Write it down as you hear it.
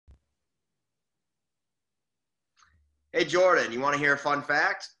Hey, Jordan, you want to hear a fun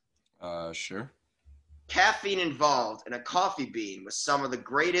fact? Sure. Caffeine involved in a coffee bean was some of the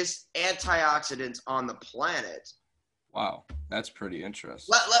greatest antioxidants on the planet. Wow, that's pretty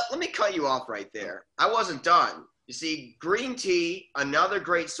interesting. Let me cut you off right there. I wasn't done. You see, green tea, another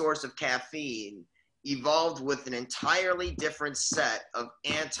great source of caffeine, evolved with an entirely different set of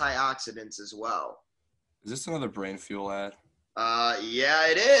antioxidants as well. Is this another brain fuel ad? Yeah,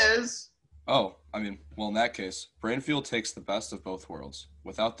 it is. Well, in that case, brain fuel takes the best of both worlds,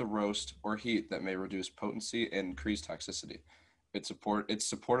 without the roast or heat that may reduce potency and increase toxicity. Its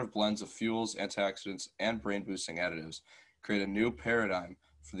supportive blends of fuels, antioxidants, and brain-boosting additives create a new paradigm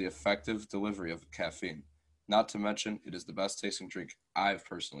for the effective delivery of caffeine. Not to mention, it is the best tasting drink I've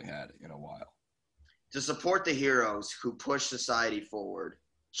personally had in a while. To support the heroes who push society forward,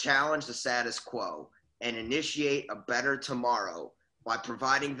 challenge the status quo, and initiate a better tomorrow by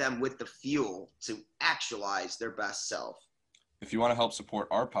providing them with the fuel to actualize their best self. If you want to help support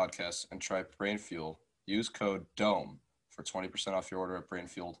our podcast and try Brain Fuel, use code DOME for 20% off your order at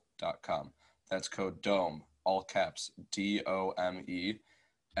brainfuel.com. That's code DOME, all caps, DOME,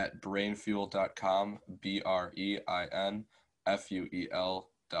 at brainfuel.com,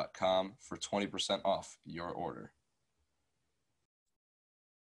 BREINFUEL.com for 20% off your order.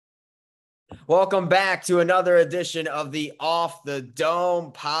 Welcome back to another edition of the Off the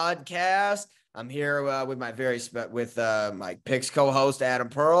Dome podcast. I'm here with my picks co-host Adam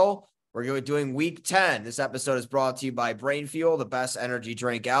Perl. We're doing week 10. This episode is brought to you by Brain Fuel, the best energy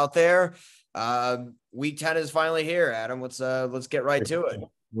drink out there. Week 10 is finally here, Adam. Let's get right to it.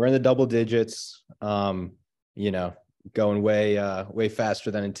 We're in the double digits. Going way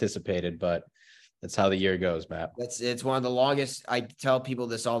faster than anticipated, but that's how the year goes, Matt. It's one of the longest. I tell people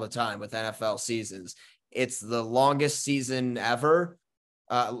this all the time with NFL seasons. It's the longest season ever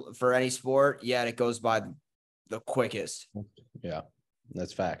for any sport, yet it goes by the quickest. Yeah,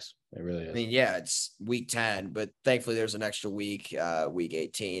 that's facts. It really is. I mean, yeah, it's week 10, but thankfully there's an extra week, week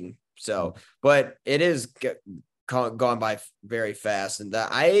 18. So, but it is gone by very fast. And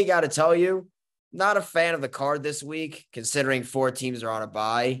I got to tell you, not a fan of the card this week, considering 4 teams are on a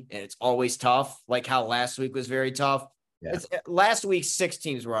bye, and it's always tough, like how last week was very tough. Yeah. Last week, 6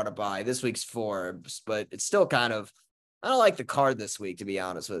 teams were on a bye. This week's 4, but it's still kind of – I don't like the card this week, to be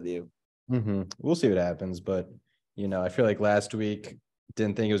honest with you. We'll see what happens, but, I feel like last week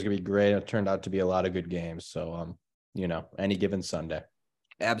didn't think it was going to be great. It turned out to be a lot of good games. So, any given Sunday.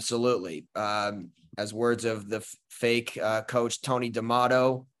 Absolutely. As words of the fake coach Tony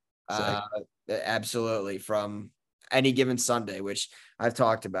D'Amato, absolutely, from any given Sunday, which I've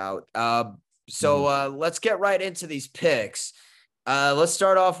talked about. Let's get right into these picks. Let's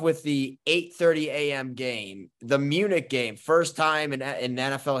start off with the 8:30 a.m. game, the Munich game. First time in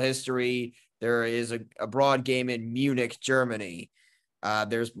NFL history, there is a broad game in Munich, Germany.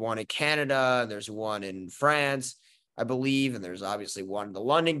 There's one in Canada, there's one in France, I believe, and there's obviously one in the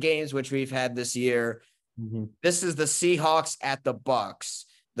London games, which we've had this year. This is the Seahawks at the Bucks.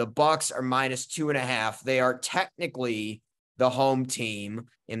 The Bucks are -2.5. They are technically the home team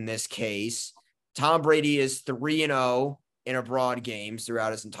in this case. Tom Brady is 3-0 in abroad games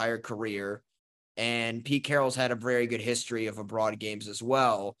throughout his entire career, and Pete Carroll's had a very good history of abroad games as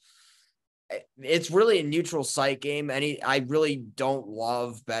well. It's really a neutral site game. I really don't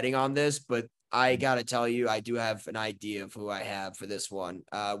love betting on this, but I got to tell you, I do have an idea of who I have for this one.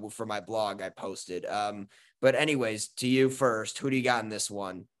 For my blog I posted. But anyways, to you first, who do you got in this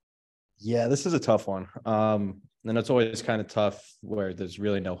one? Yeah, this is a tough one. And it's always kind of tough where there's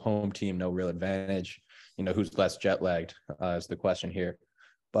really no home team, no real advantage. Who's less jet lagged is the question here.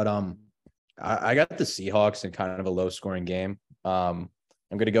 But I got the Seahawks in kind of a low scoring game. I'm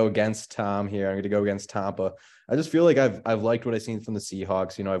going to go against Tom here. I'm going to go against Tampa. I just feel like I've liked what I've seen from the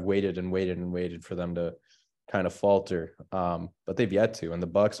Seahawks. I've waited for them to kind of falter, but they've yet to. And the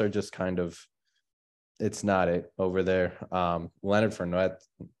Bucks are just kind of, it's not it over there. Leonard Fournette,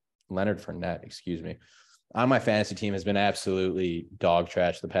 on my fantasy team has been absolutely dog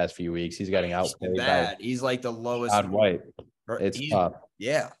trash the past few weeks. He's getting outplayed. Bad. He's like the lowest. Todd White. It's tough.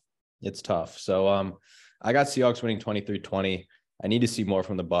 Yeah, it's tough. So I got Seahawks winning 23-20. I need to see more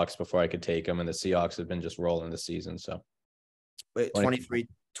from the Bucks before I could take them, and the Seahawks have been just rolling this season. So, wait, 23-20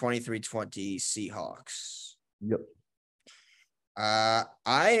 Seahawks. Yep. I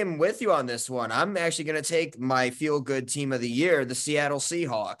am with you on this one. I'm actually going to take my feel-good team of the year, the Seattle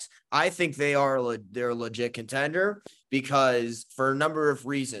Seahawks. I think they're a legit contender because for a number of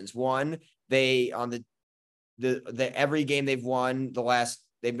reasons. One, they on the every game they've won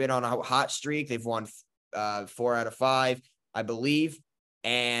they've been on a hot streak. They've won 4 out of 5. I believe,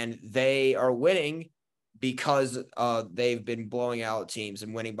 and they are winning because they've been blowing out teams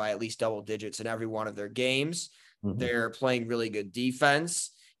and winning by at least double digits in every one of their games. Mm-hmm. They're playing really good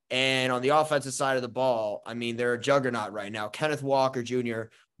defense. And on the offensive side of the ball, I mean, they're a juggernaut right now. Kenneth Walker Jr.,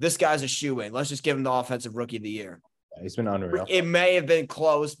 this guy's a shoo-in. Let's just give him the offensive rookie of the year. He's been unreal. It may have been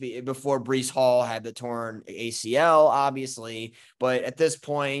close before Breece Hall had the torn ACL, obviously. But at this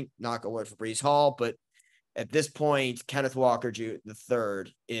point, not going for Breece Hall, but at this point, Kenneth Walker the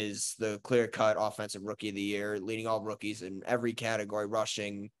third is the clear-cut offensive rookie of the year, leading all rookies in every category,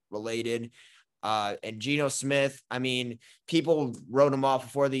 rushing related. And Geno Smith, I mean, people wrote him off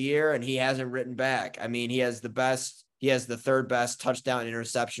before the year, and he hasn't written back. I mean, he has the third best touchdown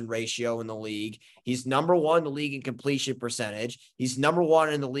interception ratio in the league. He's number one in the league in completion percentage. He's number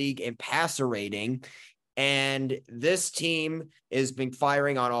one in the league in passer rating. And this team has been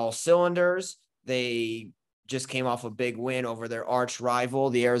firing on all cylinders. They just came off a big win over their arch rival,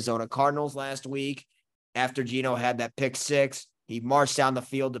 the Arizona Cardinals, last week. After Geno had that pick six, he marched down the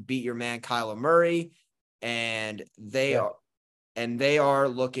field to beat your man Kyler Murray, and they are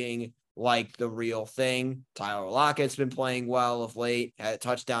looking like the real thing. Tyler Lockett's been playing well of late, had a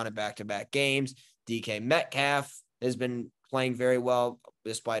touchdown in back-to-back games. DK Metcalf has been playing very well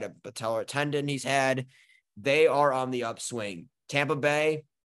despite a patellar tendon he's had. They are on the upswing. Tampa Bay,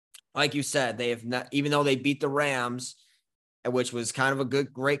 like you said, they have not, even though they beat the Rams, which was kind of a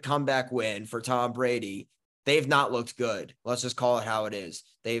great comeback win for Tom Brady, they've not looked good. Let's just call it how it is.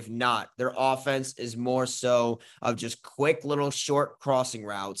 They've not. Their offense is more so of just quick little short crossing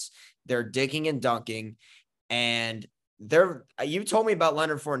routes. They're digging and dunking, and you told me about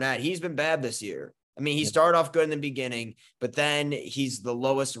Leonard Fournette. He's been bad this year. I mean, he started off good in the beginning, but then he's the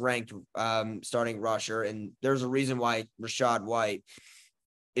lowest ranked starting rusher, and there's a reason why Rachaad White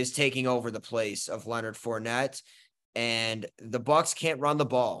is taking over the place of Leonard Fournette, and the Bucs can't run the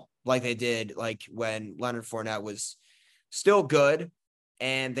ball like they did, like when Leonard Fournette was still good,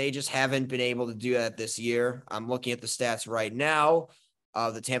 and they just haven't been able to do that this year. I'm looking at the stats right now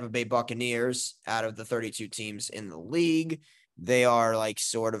of the Tampa Bay Buccaneers. Out of the 32 teams in the league, they are like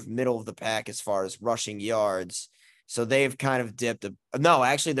sort of middle of the pack as far as rushing yards. So they've kind of dipped.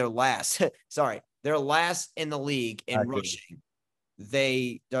 Actually, they're last. Sorry. They're last in the league in rushing.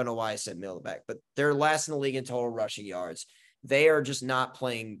 They don't know why I said middle of the back, but they're last in the league in total rushing yards. They are just not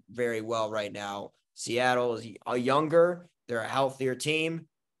playing very well right now. Seattle is a younger, they're a healthier team,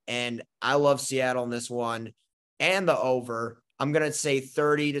 and I love Seattle in this one and the over. I'm going to say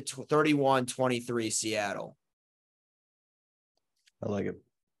 30 to 31-23 Seattle. I like it.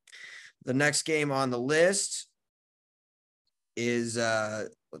 The next game on the list is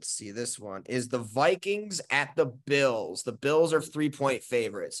let's see, this one is the Vikings at the Bills. The Bills are 3-point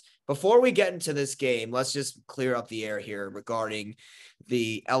favorites. Before we get into this game, let's just clear up the air here regarding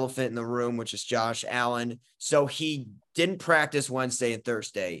the elephant in the room, which is Josh Allen. So he didn't practice Wednesday and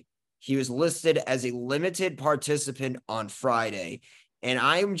Thursday. He was listed as a limited participant on Friday. And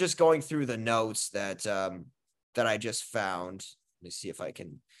I'm just going through the notes that I just found. Let me see if I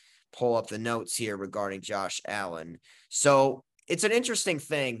can pull up the notes here regarding Josh Allen. So it's an interesting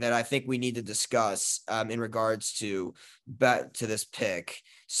thing that I think we need to discuss in regards to this pick.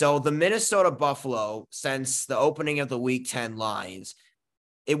 So the Minnesota Buffalo, since the opening of the Week 10 lines,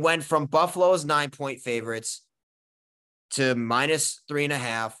 it went from Buffalo's 9-point favorites to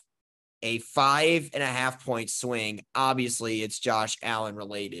 -3.5, a 5.5-point swing. Obviously, it's Josh Allen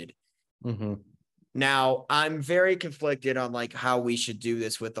related. Mm-hmm. Now, I'm very conflicted on like how we should do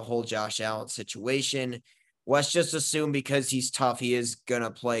this with the whole Josh Allen situation. Let's just assume because he's tough, he is going to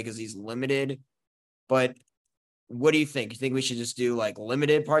play because he's limited. But what do you think? You think we should just do like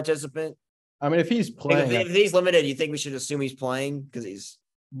limited participant? I mean, if he's playing, if he's limited, you think we should assume he's playing because he's.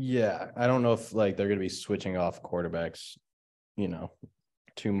 Yeah, I don't know if like they're going to be switching off quarterbacks,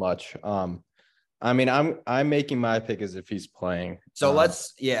 too much. I mean, I'm making my pick as if he's playing. So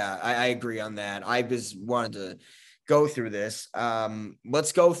I agree on that. I just wanted to go through this.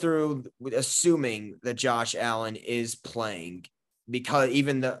 Let's go through assuming that Josh Allen is playing, because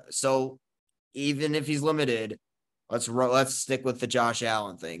even if he's limited, let's stick with the Josh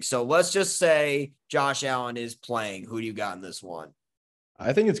Allen thing. So let's just say Josh Allen is playing. Who do you got in this one?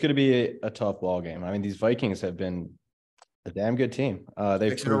 I think it's going to be a tough ball game. I mean, these Vikings have been a damn good team.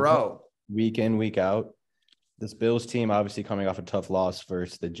 They've 6 in a row, week in, week out. This Bills team obviously coming off a tough loss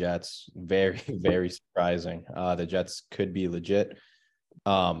versus the Jets. Very, very surprising. The Jets could be legit.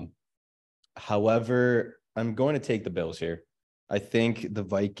 However, I'm going to take the Bills here. I think the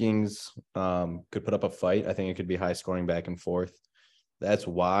Vikings could put up a fight. I think it could be high scoring back and forth. That's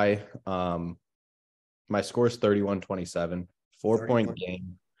why my score is 31-27, 4-point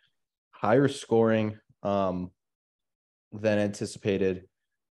game, higher scoring. than anticipated.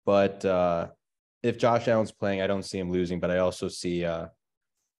 But if Josh Allen's playing, I don't see him losing, but I also see the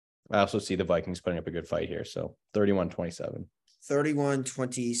Vikings putting up a good fight here. So 31-27.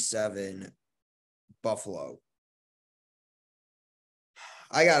 31-27 Buffalo.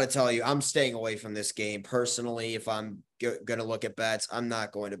 I got to tell you, I'm staying away from this game personally. If I'm going to look at bets, I'm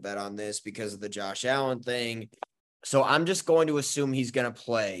not going to bet on this because of the Josh Allen thing. So I'm just going to assume he's going to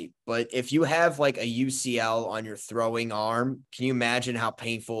play. But if you have like a UCL on your throwing arm, can you imagine how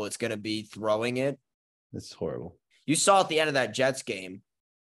painful it's going to be throwing it? It's horrible. You saw at the end of that Jets game,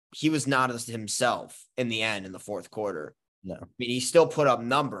 he was not as himself in the end in the fourth quarter. No. I mean, he still put up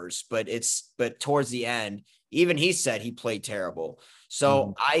numbers, but towards the end, even he said he played terrible.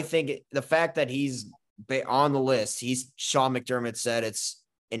 So I think the fact that he's on the list, Sean McDermott said it's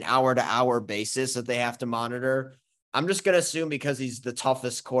an hour-to-hour basis that they have to monitor. I'm just going to assume because he's the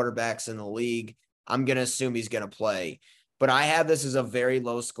toughest quarterbacks in the league, I'm going to assume he's going to play. But I have this as a very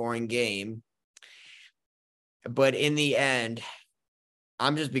low-scoring game. But in the end,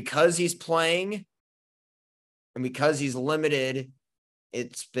 because he's playing and because he's limited,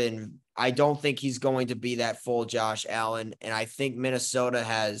 I don't think he's going to be that full Josh Allen. And I think Minnesota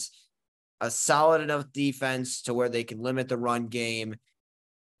has a solid enough defense to where they can limit the run game.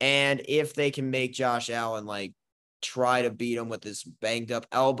 And if they can make Josh Allen try to beat him with this banged up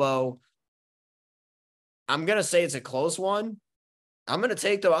elbow, I'm going to say it's a close one. I'm going to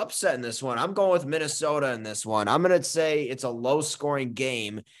take the upset in this one. I'm going with Minnesota in this one. I'm going to say it's a low-scoring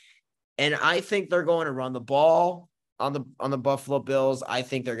game, and I think they're going to run the ball on the Buffalo Bills. I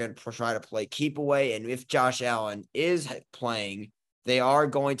think they're going to try to play keep away, and if Josh Allen is playing, they are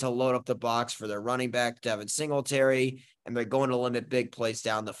going to load up the box for their running back, Devin Singletary, and they're going to limit big plays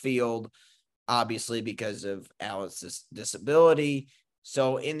down the field, obviously because of Allen's disability.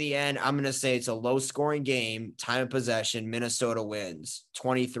 So in the end, I'm going to say it's a low-scoring game, time of possession, Minnesota wins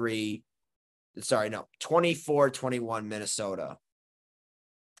 24-21 Minnesota.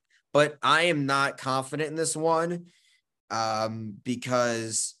 But I am not confident in this one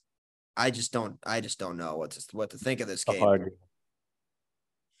because I just don't know what to think of this game.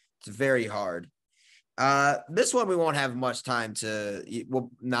 It's very hard. This one we won't have much time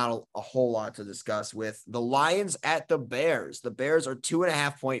not a whole lot to discuss with. The Lions at the Bears. The Bears are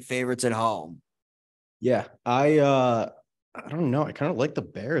 2.5-point favorites at home. Yeah, I don't know. I kind of like the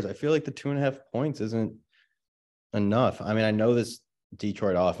Bears. I feel like the 2.5 points isn't enough. I mean, I know this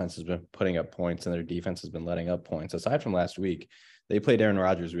Detroit offense has been putting up points and their defense has been letting up points. Aside from last week, they played Aaron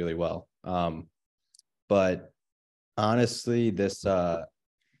Rodgers really well. But honestly, this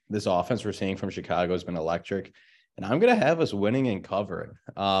offense we're seeing from Chicago has been electric, and I'm going to have us winning and covering.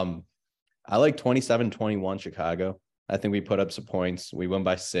 I like 27-21 Chicago. I think we put up some points. We win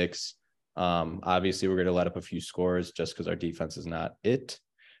by 6. Obviously, we're going to let up a few scores just because our defense is not it.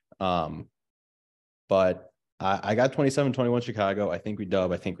 But I got 27-21 Chicago. I think we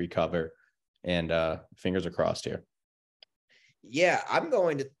dub. I think we cover. And fingers are crossed here. Yeah, I'm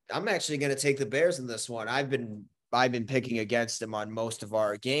actually going to take the Bears in this one. I've been picking against them on most of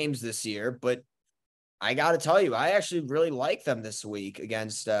our games this year, but I got to tell you, I actually really like them this week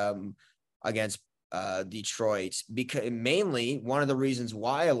against Detroit, because mainly one of the reasons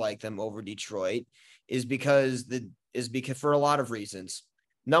why I like them over Detroit is because for a lot of reasons.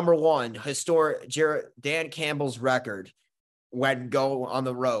 Number one, Dan Campbell's record when go on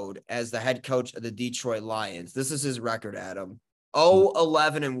the road as the head coach of the Detroit Lions. This is his record, Adam.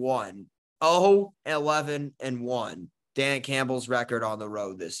 0-11-1. 0-11-1. Dan Campbell's record on the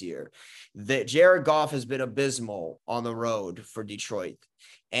road this year. Jared Goff has been abysmal on the road for Detroit.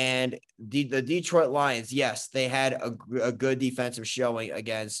 And the Detroit Lions, yes, they had a good defensive showing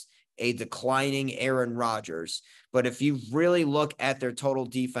against a declining Aaron Rodgers. But if you really look at their total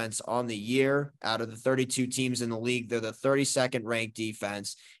defense on the year, out of the 32 teams in the league, they're the 32nd ranked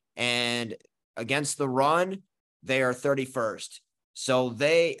defense. And against the run, they are 31st. So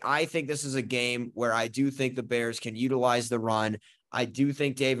I think this is a game where I do think the Bears can utilize the run. I do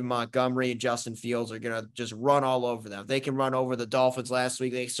think David Montgomery and Justin Fields are going to just run all over them. If they can run over the Dolphins last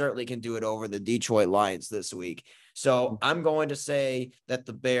week, they certainly can do it over the Detroit Lions this week. So I'm going to say that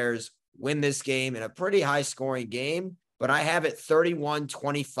the Bears win this game in a pretty high scoring game, but I have it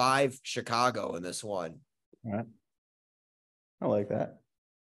 31-25 Chicago in this one. All right. I like that.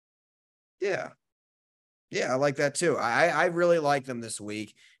 Yeah. Yeah, I like that too. I really like them this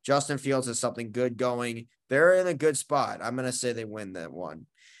week. Justin Fields has something good going. They're in a good spot. I'm going to say they win that one.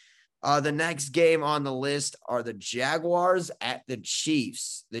 The next game on the list are the Jaguars at the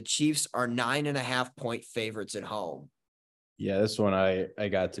Chiefs. The Chiefs are 9.5-point favorites at home. Yeah, this one I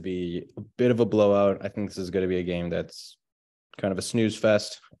got to be a bit of a blowout. I think this is going to be a game that's kind of a snooze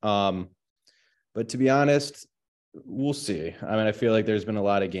fest. But to be honest, we'll see. I mean, I feel like there's been a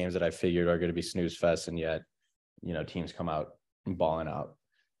lot of games that I figured are going to be snooze fest, and yet, teams come out balling out.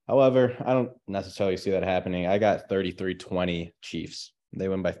 However, I don't necessarily see that happening. I got 33-20 Chiefs. They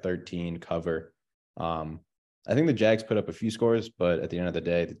win by 13, cover. I think the Jags put up a few scores, but at the end of the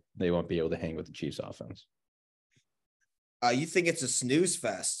day, they won't be able to hang with the Chiefs offense. You think it's a snooze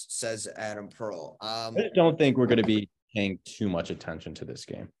fest, says Adam Perl. I just don't think we're going to be paying too much attention to this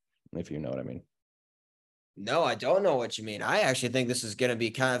game, if you know what I mean. No, I don't know what you mean. I actually think this is going to be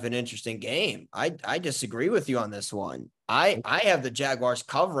kind of an interesting game. I disagree with you on this one. I have the Jaguars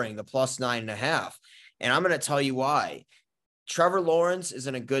covering the plus 9.5, and I'm going to tell you why. Trevor Lawrence is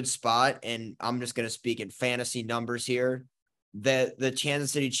in a good spot, and I'm just going to speak in fantasy numbers here. The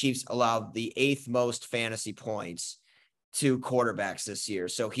Kansas City Chiefs allowed the 8th most fantasy points to quarterbacks this year.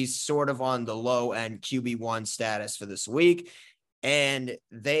 So he's sort of on the low end QB1 status for this week. And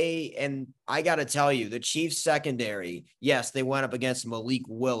I got to tell you, the Chiefs secondary, yes, they went up against Malik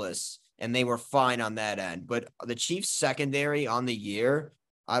Willis and they were fine on that end. But the Chiefs secondary on the year,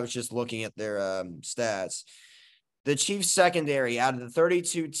 I was just looking at their stats. The Chiefs secondary, out of the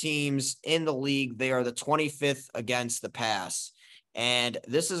 32 teams in the league, they are the 25th against the pass. And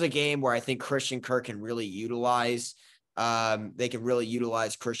this is a game where I think Christian Kirk can really utilize. They can really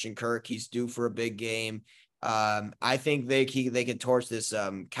utilize Christian Kirk. He's due for a big game. I think they can torch this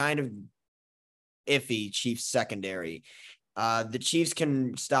kind of iffy Chiefs secondary. The Chiefs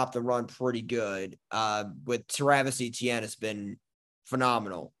can stop the run pretty good. With Travis Etienne has been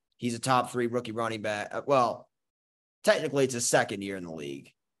phenomenal. He's a top 3 rookie running back. Well, technically it's his second year in the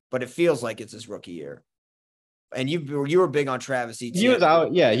league, but it feels like it's his rookie year. And you were big on Travis Etienne. He was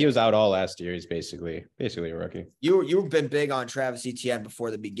out. Yeah, he was out all last year. He's basically a rookie. You've been big on Travis Etienne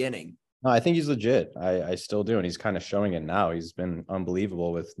before the beginning. No, I think he's legit. I still do, and he's kind of showing it now. He's been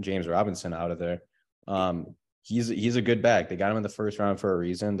unbelievable with James Robinson out of there. He's a good back. They got him in the first round for a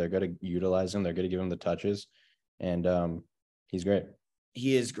reason. They're going to utilize him. They're going to give him the touches, and he's great.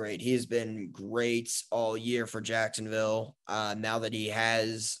 He is great. He has been great all year for Jacksonville. Now that he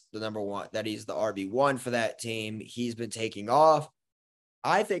has the number one, that he's the RB1 for that team, he's been taking off.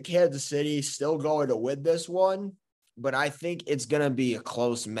 I think Kansas City's still going to win this one, but I think it's going to be a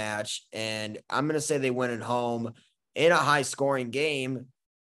close match. And I'm going to say they win at home in a high scoring game.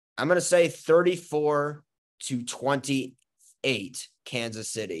 I'm going to say 34-28 Kansas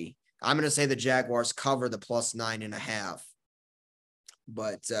City. I'm going to say the Jaguars cover the plus 9.5.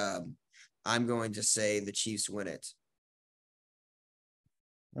 But I'm going to say the Chiefs win it.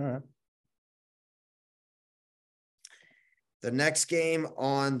 All right. The next game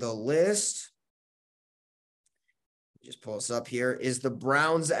on the list, just pull us up here, is the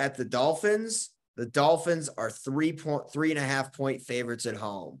Browns at the Dolphins. The Dolphins are 3.5 point favorites at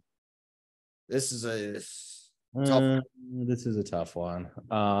home. This is a tough. This is a tough one.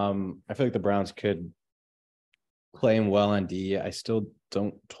 I feel like the Browns could play him well on D. I still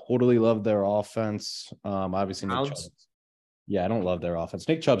don't totally love their offense. Obviously, Nick Chubb. Yeah, I don't love their offense.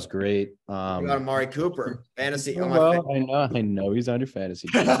 Nick Chubb's great. You got Amari Cooper, fantasy. Well, I know he's on your fantasy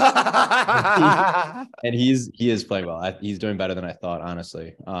team. And he is playing well. He's doing better than I thought,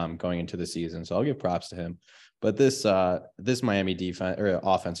 honestly, going into the season. So I'll give props to him. But this Miami defense or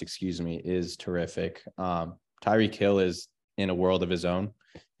offense, is terrific. Tyreek Hill is in a world of his own.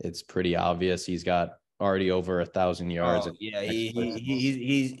 It's pretty obvious. He's got already over 1,000 yards. Oh, yeah,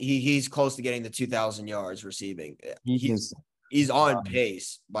 he's close to getting the 2,000 yards receiving. He's on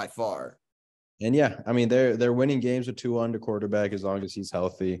pace by far. And yeah, I mean they're winning games with 2 under quarterback as long as he's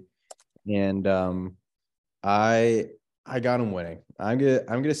healthy. And I got him winning. I'm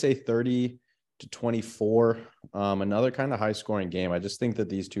gonna say 30-24. Another kind of high scoring game. I just think that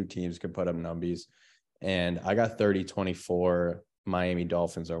these two teams can put up numbies. And I got 30-24. Miami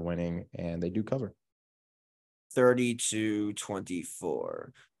Dolphins are winning, and they do cover.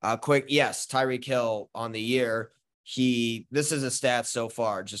 30-24. Quick, yes, Tyreek Hill on the year. This is a stat so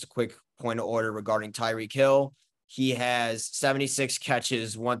far. Just a quick point of order regarding Tyreek Hill. He has 76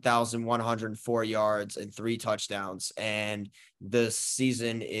 catches, 1,104 yards, and 3 touchdowns. And the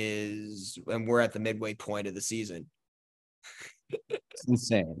season and we're at the midway point of the season. It's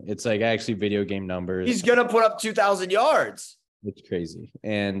insane. It's like actually video game numbers. He's gonna put up 2,000 yards. It's crazy.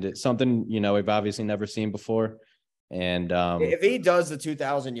 And it's something, we've obviously never seen before. And if he does the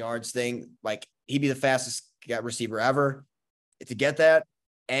 2,000 yards thing, like he'd be the fastest receiver ever to get that.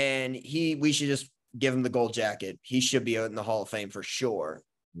 And we should just give him the gold jacket. He should be in the Hall of Fame for sure.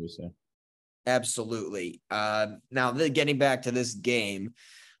 Absolutely. Now getting back to this game,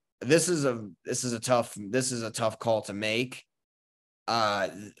 this is a tough call to make.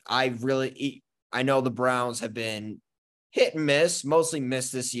 I know the Browns have been hit and miss, mostly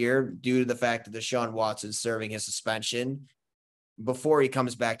missed this year due to the fact that Deshaun Watson's serving his suspension before he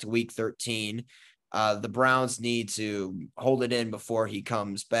comes back to week 13. The Browns need to hold it in before he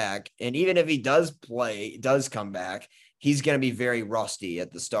comes back. And even if he does come back, he's going to be very rusty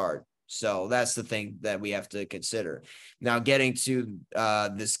at the start. So that's the thing that we have to consider. Now, getting to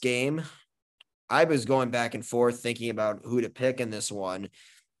this game, I was going back and forth thinking about who to pick in this one.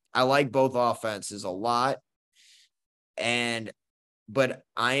 I like both offenses a lot. But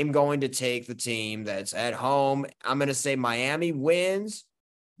I'm going to take the team that's at home. I'm going to say Miami wins,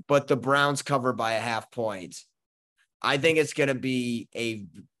 but the Browns cover by a half point. I think it's going to be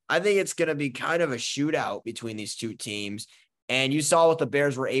kind of a shootout between these two teams. And you saw what the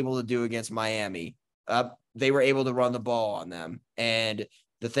Bears were able to do against Miami. They were able to run the ball on them. And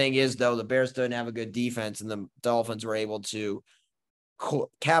the thing is, though, the Bears didn't have a good defense, and the Dolphins were able to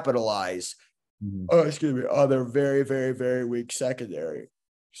capitalize on their very, very, very weak secondary.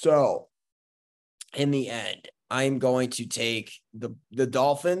 So, in the end, I'm going to take the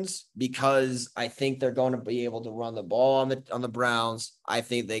Dolphins because I think they're going to be able to run the ball on the Browns. I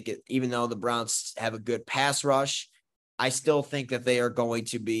think they could, even though the Browns have a good pass rush, I still think that they are going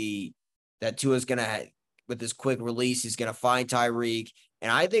to be that Tua's going to, with this quick release, he's going to find Tyreek.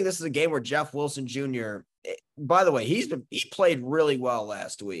 And I think this is a game where Jeff Wilson Jr., by the way, he played really well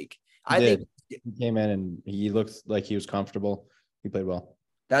last week. I think he came in and he looked like he was comfortable. He played well.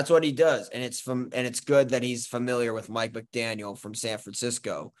 That's what he does. And it's good that he's familiar with Mike McDaniel from San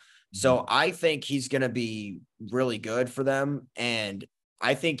Francisco. So I think he's going to be really good for them. And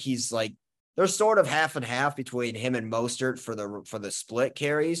I think he's like, they're sort of half and half between him and Mostert for the split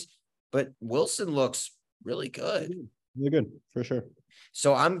carries, but Wilson looks really good. Really good for sure.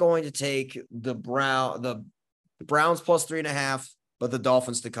 So I'm going to take the Browns plus 3.5, but the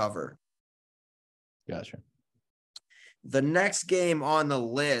Dolphins to cover. Gotcha. The next game on the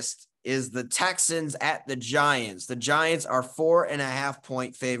list is the Texans at the Giants. The Giants are 4.5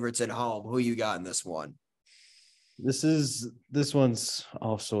 point favorites at home. Who you got in this one? This one's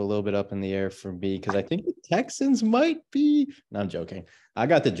also a little bit up in the air for me because I think the Texans might be. No, I'm joking. I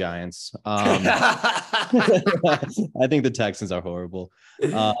got the Giants. I think the Texans are horrible.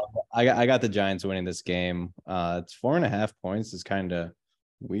 I got the Giants winning this game. It's 4.5 points is kind of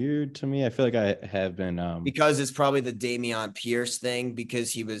weird to me. I feel like I have been because it's probably the Dameon Pierce thing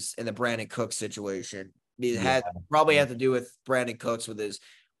because he was in the Brandon Cooks situation. It had to do with Brandon Cooks with his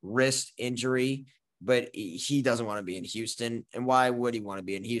wrist injury, but he doesn't want to be in Houston. And why would he want to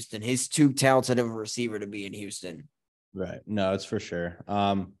be in Houston? He's too talented of a receiver to be in Houston. Right. No, it's for sure.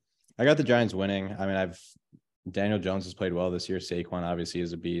 I got the Giants winning. I mean, Daniel Jones has played well this year. Saquon obviously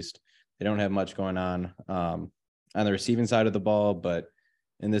is a beast. They don't have much going on the receiving side of the ball, but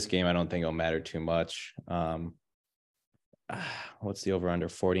in this game, I don't think it'll matter too much. What's the over under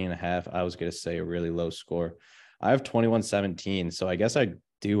 40.5? I was going to say a really low score. I have 21-17. So I guess I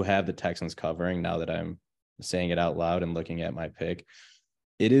do have the Texans covering now that I'm saying it out loud and looking at my pick.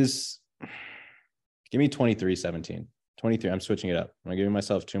 It is, give me 23-17. 23. I'm switching it up. I'm giving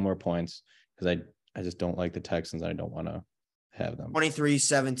myself 2 more points because I just don't like the Texans. I don't want to have them.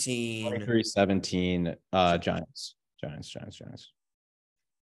 23-17. 23-17. Giants.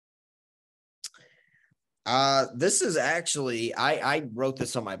 This is actually I wrote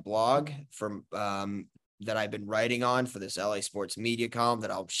this on my blog from that I've been writing on for this LA Sports Media column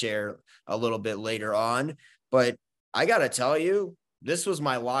that I'll share a little bit later on. But I gotta tell you, this was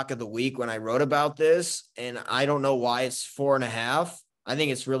my lock of the week when I wrote about this, and I don't know why it's 4.5. I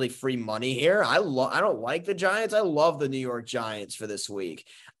think it's really free money here. I don't like the Giants. I love the New York Giants for this week.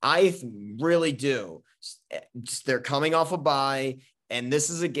 I really do. They're coming off a bye. And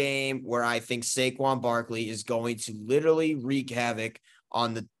this is a game where I think Saquon Barkley is going to literally wreak havoc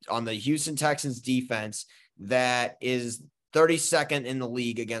on the Houston Texans defense that is 32nd in the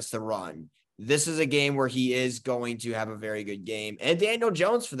league against the run. This is a game where he is going to have a very good game. And Daniel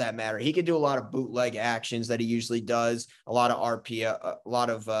Jones, for that matter, he can do a lot of bootleg actions that he usually does, a lot of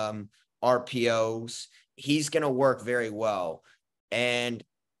RPOs. He's going to work very well. And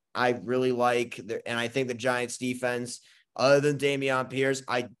I really and I think the Giants defense, other than Dameon Pierce,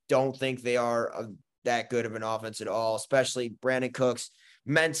 I don't think they are that good of an offense at all, especially Brandon Cooks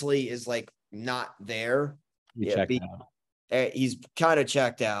mentally is like not there. He's kind of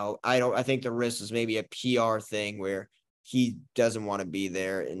checked out. I think the risk is maybe a PR thing where he doesn't want to be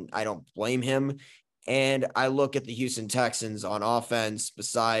there, and I don't blame him. And I look at the Houston Texans on offense.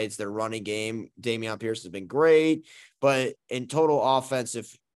 Besides their running game, Dameon Pierce has been great, but in total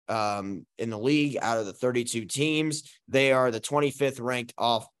offensive in the league, out of the 32 teams, they are the 25th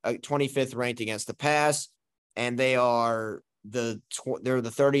ranked against the pass, and they're the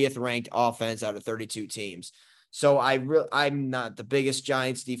 30th ranked offense out of 32 teams. So I'm not the biggest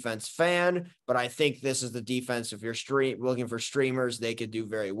Giants defense fan, but I think this is the defense. If you're looking for streamers, they could do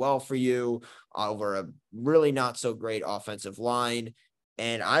very well for you over a really not so great offensive line.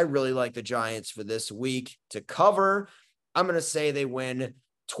 And I really like the Giants for this week to cover. I'm going to say they win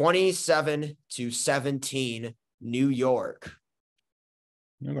 27-17 New York.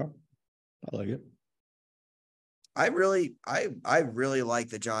 Okay. I like it. I really like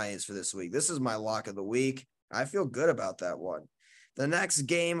the Giants for this week. This is my lock of the week. I feel good about that one. The next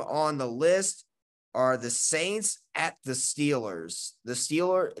game on the list are the Saints at the Steelers. This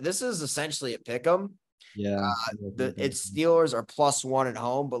is essentially a pick 'em. Yeah. Its Steelers are +1 at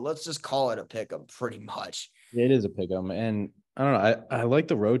home, but let's just call it a pick 'em pretty much. It is a pick 'em, and I don't know. I like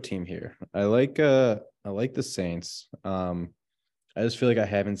the road team here. I like the Saints. I just feel like I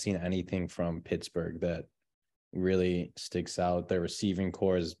haven't seen anything from Pittsburgh that really sticks out. Their receiving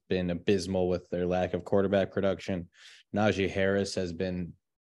core has been abysmal with their lack of quarterback production. Najee Harris has been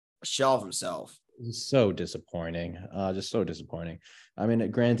A shell of himself. so disappointing. Just so disappointing. I mean,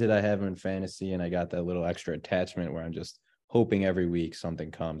 granted, I have him in fantasy and I got that little extra attachment where I'm just hoping every week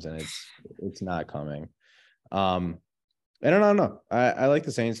something comes, and it's not coming. I don't know. I like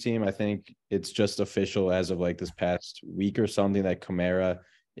the Saints team. I think it's just official as of like this past week or something that Kamara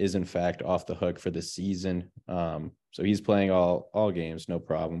is in fact off the hook for the season. So he's playing all games, no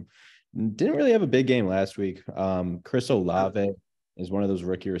problem. Didn't really have a big game last week. Chris Olave is one of those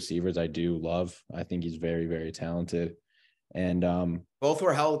rookie receivers I do love. I think he's very, very talented. And Both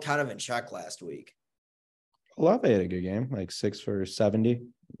were held kind of in check last week. Olave had a good game, like 6 for 70.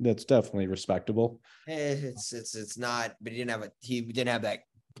 That's definitely respectable. It's not, but he didn't have that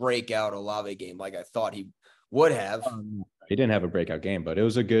breakout Olave game like I thought he would have. He didn't have a breakout game, but it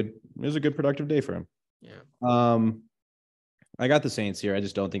was a good productive day for him. Yeah. I got the Saints here. I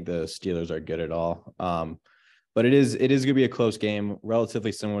just don't think the Steelers are good at all. But it is going to be a close game,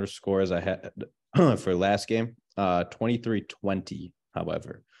 relatively similar score as I had for last game, 23-20.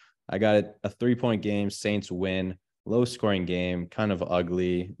 However, I got it a 3-point game. Saints win, low scoring game, kind of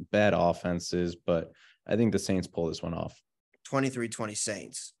ugly, bad offenses, but I think the Saints pull this one off. 23-20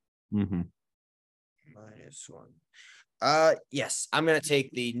 Saints. Mm-hmm. -1. Yes, I'm going to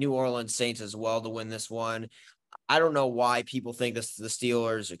take the New Orleans Saints as well to win this one. I don't know why people think the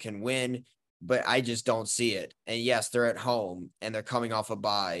Steelers can win, but I just don't see it. And yes, they're at home and they're coming off a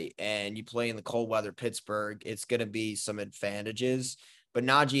bye, and you play in the cold weather Pittsburgh. It's going to be some advantages, but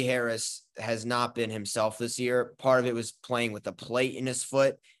Najee Harris has not been himself this year. Part of it was playing with a plate in his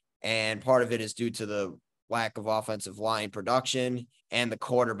foot, and part of it is due to the lack of offensive line production and the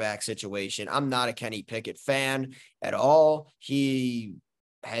quarterback situation. I'm not a Kenny Pickett fan at all. He's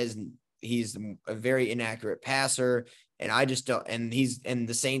a very inaccurate passer, and I just don't. And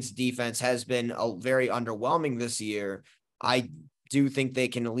the Saints defense has been very underwhelming this year. I do think they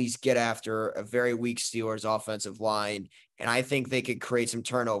can at least get after a very weak Steelers offensive line, and I think they could create some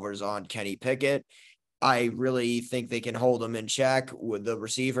turnovers on Kenny Pickett. I really think they can hold them in check with the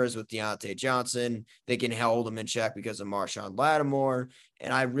receivers, with Deontay Johnson. They can hold them in check because of Marshawn Lattimore.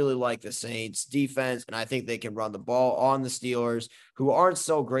 And I really like the Saints defense, and I think they can run the ball on the Steelers, who aren't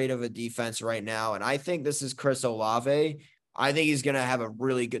so great of a defense right now. And I think this is Chris Olave. I think he's going to have a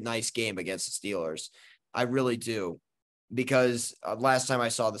really good, nice game against the Steelers. I really do. Because last time I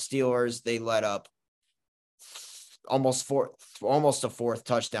saw the Steelers, they let up almost a fourth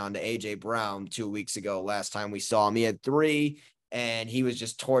touchdown to AJ Brown 2 weeks ago. Last time we saw him, he had 3, and he was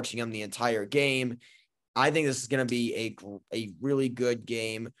just torching him the entire game. I think this is going to be a really good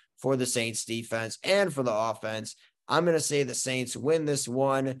game for the Saints defense and for the offense. I'm going to say the Saints win this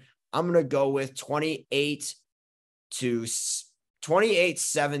one. I'm going to go with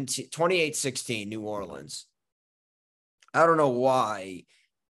 28-16 New Orleans. I don't know why.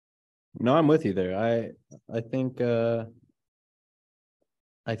 No, I'm with you there. I think they're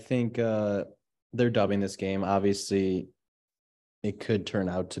dubbing this game. Obviously, it could turn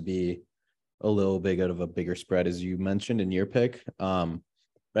out to be a little bit of a bigger spread, as you mentioned in your pick. But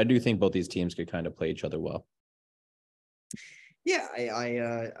I do think both these teams could kind of play each other well. Yeah,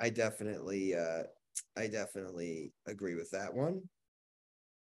 I definitely agree with that one.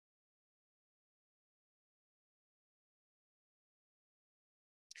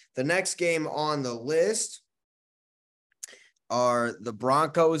 The next game on the list are the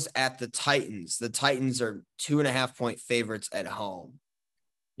Broncos at the Titans. The Titans are 2.5-point favorites at home.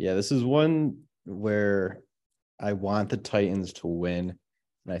 Yeah, this is one where I want the Titans to win,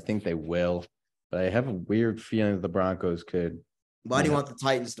 and I think they will. But I have a weird feeling that the Broncos could. Why do you want the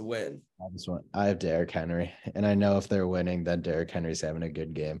Titans to win? I have Derrick Henry, and I know if they're winning, then Derrick Henry's having a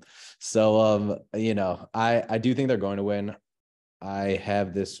good game. So, I do think they're going to win. I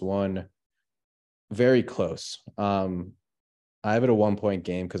have this one very close. I have it a 1-point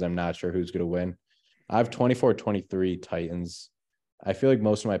game because I'm not sure who's going to win. I have 24-23 Titans. I feel like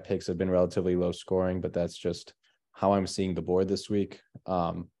most of my picks have been relatively low scoring, but that's just how I'm seeing the board this week.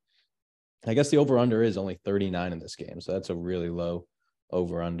 I guess the over-under is only 39 in this game, so that's a really low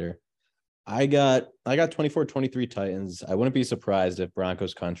over-under. I got 24-23 Titans. I wouldn't be surprised if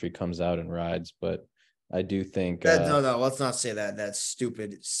Broncos country comes out and rides, but I do think no, let's not say that. That's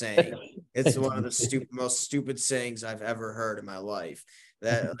stupid saying. It's one of the most stupid sayings I've ever heard in my life.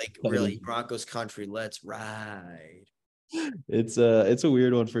 That really Broncos country, let's ride. It's a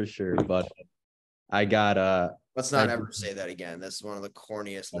weird one for sure, but I got let's not ever say that again. That's one of the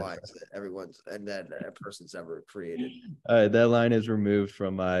corniest lines that person's ever created. All right, that line is removed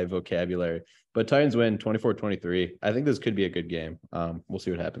from my vocabulary. But Titans win 24-23. I think this could be a good game. We'll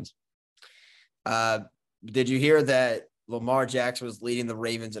see what happens. Did you hear that Lamar Jackson was leading the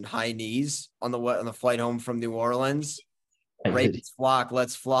Ravens in high knees on the flight home from New Orleans? Ravens flock,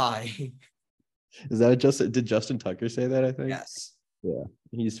 let's fly. Is that did Justin Tucker say that? I think. Yes. Yeah,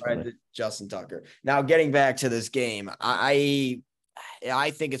 he's funny. Right, Justin Tucker. Now, getting back to this game, I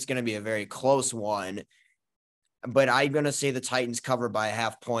think it's going to be a very close one, but I'm going to say the Titans cover by a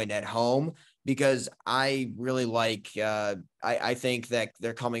 0.5 point at home because I really like. I think that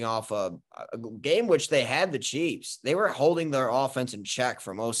they're coming off a game which they had the Chiefs. They were holding their offense in check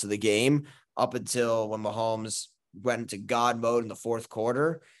for most of the game up until when Mahomes went into God mode in the fourth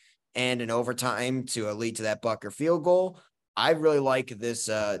quarter and in overtime to lead to that Bucker field goal. I really like this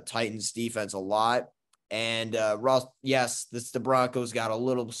Titans defense a lot. And Russ, yes, the Broncos got a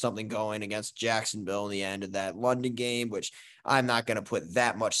little something going against Jacksonville in the end of that London game, which I'm not going to put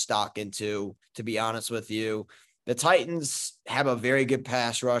that much stock into, to be honest with you. The Titans have a very good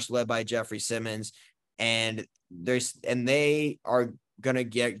pass rush led by Jeffrey Simmons, and they are going to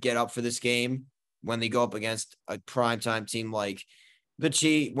get up for this game when they go up against a primetime team like the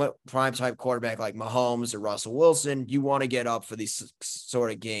Chiefs, primetime quarterback like Mahomes or Russell Wilson. You want to get up for these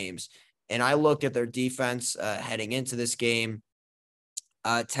sort of games. And I looked at their defense heading into this game.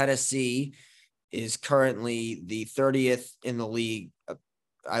 Tennessee is currently the 30th in the league.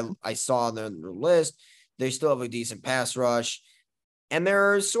 I saw on their list. They still have a decent pass rush. And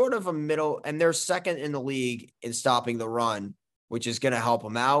they're sort of a middle, and they're second in the league in stopping the run, which is going to help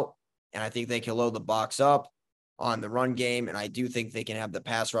them out. And I think they can load the box up on the run game. And I do think they can have the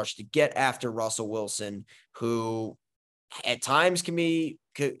pass rush to get after Russell Wilson, who at times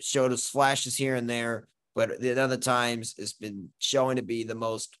could show us flashes here and there, but at other times it's been showing to be the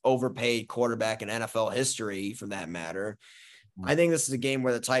most overpaid quarterback in NFL history, for that matter. I think this is a game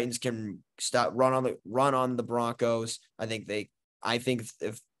where the Titans can run on the Broncos. I think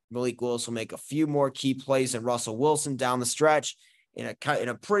if Malik Willis will make a few more key plays than Russell Wilson down the stretch in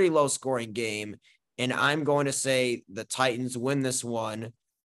a pretty low scoring game, and I'm going to say the Titans win this one.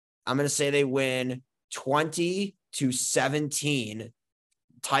 I'm going to say they win 20-17.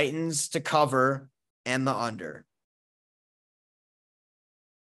 Titans to cover and the under.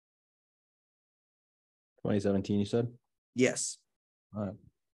 2017, you said? Yes. All right.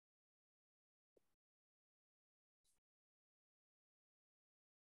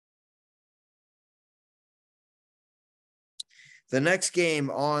 The next game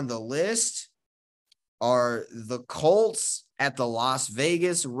on the list are the Colts at the Las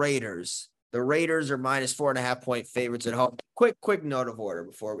Vegas Raiders. The Raiders are minus 4.5 point favorites at home. Quick note of order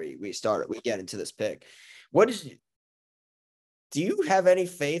before we get into this pick. Do you have any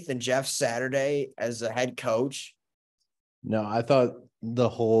faith in Jeff Saturday as a head coach? No, I thought the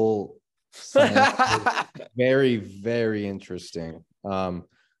whole was very, very interesting.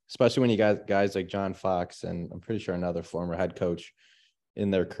 Especially when you got guys like John Fox and I'm pretty sure another former head coach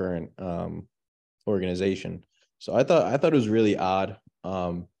in their current organization. So I thought it was really odd.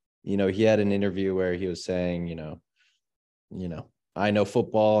 He had an interview where he was saying, I know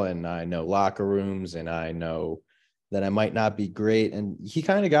football and I know locker rooms and I know that I might not be great. And he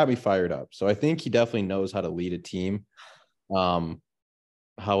kind of got me fired up. So I think he definitely knows how to lead a team.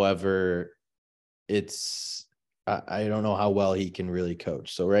 However, I don't know how well he can really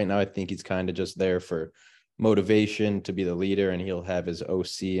coach. So right now I think he's kind of just there for motivation to be the leader, and he'll have his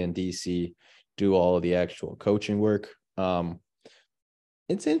OC and DC do all of the actual coaching work.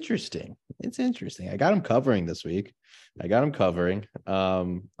 It's interesting. I got them covering this week. I got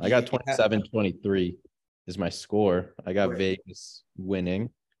 27-23 is my score. I got Vegas winning,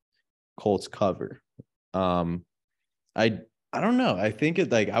 Colts cover. I don't know. I think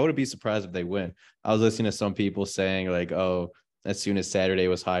I wouldn't be surprised if they win. I was listening to some people saying like, oh, as soon as Saturday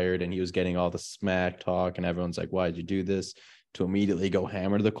was hired and he was getting all the smack talk and everyone's like, why'd you do this? To immediately go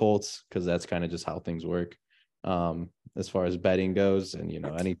hammer the Colts, because that's kind of just how things work. As far as betting goes, and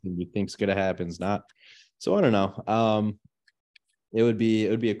anything you think's gonna happen is not. So I don't know. It would be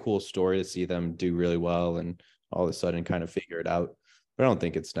a cool story to see them do really well and all of a sudden kind of figure it out. But I don't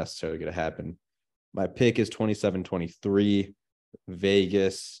think it's necessarily gonna happen. My pick is 27-23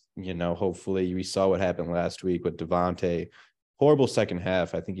 Vegas. Hopefully we saw what happened last week with Devontae. Horrible second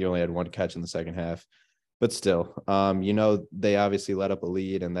half. I think he only had one catch in the second half. But still, they obviously let up a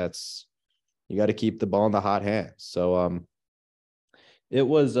lead, and you got to keep the ball in the hot hands. So it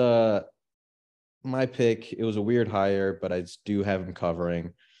was my pick. It was a weird hire, but I do have him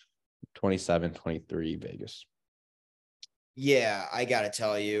covering 27-23 Vegas. Yeah, I got to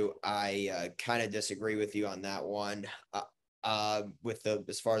tell you, I kind of disagree with you on that one.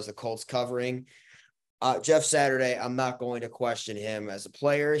 As far as the Colts covering, Jeff Saturday, I'm not going to question him as a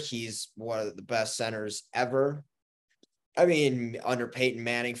player. He's one of the best centers ever. I mean, under Peyton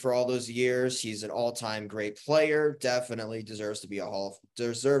Manning for all those years, he's an all-time great player. Definitely deserved to be a Hall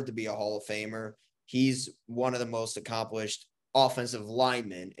of Famer. He's one of the most accomplished offensive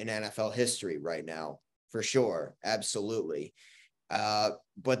linemen in NFL history right now, for sure. Absolutely.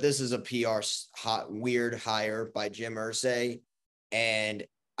 But this is a PR weird hire by Jim Irsay, and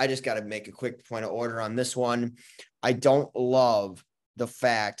I just got to make a quick point of order on this one. I don't love the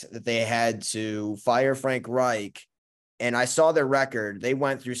fact that they had to fire Frank Reich. And I saw their record. They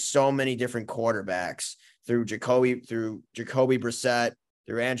went through so many different quarterbacks through Jacoby Brissett,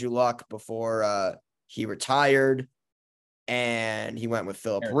 through Andrew Luck before he retired. And he went with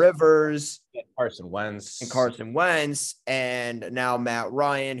Phillip Rivers. Carson Wentz. And now Matt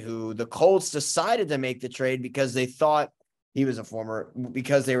Ryan, who the Colts decided to make the trade because they thought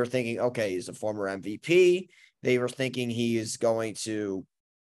because they were thinking, okay, he's a former MVP. They were thinking he is going to,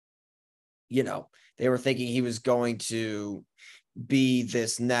 they were thinking he was going to be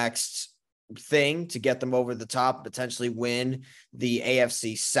this next thing to get them over the top, potentially win the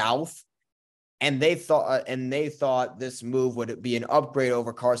AFC South. And they thought this move would be an upgrade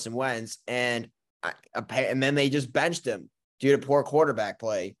over Carson Wentz. And then they just benched him due to poor quarterback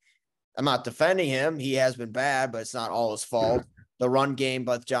play. I'm not defending him. He has been bad, but it's not all his fault. The run game,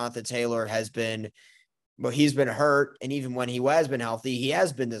 but Jonathan Taylor he's been hurt. And even when he has been healthy, he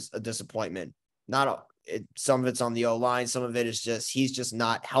has been a disappointment. Some of it's on the O-line. Some of it is he's just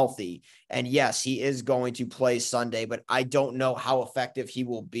not healthy. And yes, he is going to play Sunday, but I don't know how effective he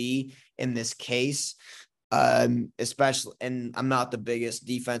will be in this case. Especially, and I'm not the biggest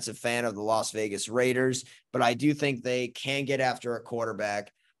defensive fan of the Las Vegas Raiders, but I do think they can get after a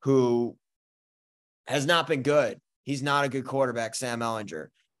quarterback who has not been good. He's not a good quarterback, Sam Ehlinger.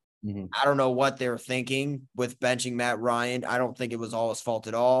 Mm-hmm. I don't know what they were thinking with benching Matt Ryan. I don't think it was all his fault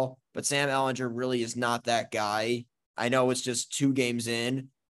at all, but Sam Ehlinger really is not that guy. I know it's just 2 games in,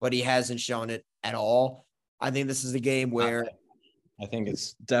 but he hasn't shown it at all. I think this is a game where I think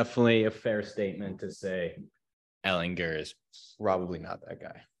it's definitely a fair statement to say Ehlinger is probably not that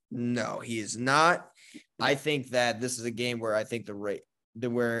guy. No, he is not. I think that this is a game where I think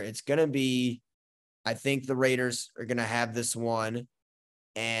where it's going to be, I think the Raiders are going to have this one.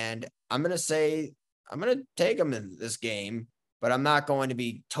 And I'm going to take them in this game, but I'm not going to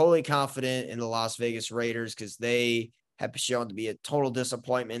be totally confident in the Las Vegas Raiders because they have shown to be a total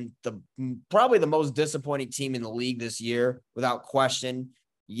disappointment. Probably the most disappointing team in the league this year, without question.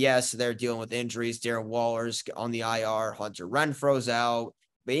 Yes, they're dealing with injuries. Darren Waller's on the IR. Hunter Renfro's out.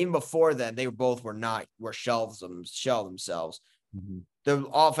 But even before that, they were shelved themselves. Mm-hmm. The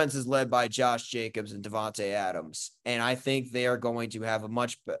offense is led by Josh Jacobs and Devontae Adams, and I think they are going to have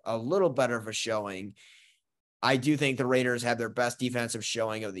a little better of a showing. I do think the Raiders have their best defensive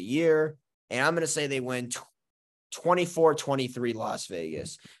showing of the year, and I'm going to say they win 24-23 Las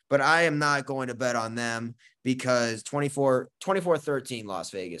Vegas, but I am not going to bet on them because 24-13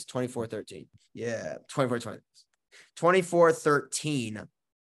 Las Vegas, 24-13. Yeah, 24-13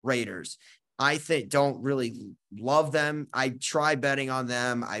 Raiders. I don't really love them. I try betting on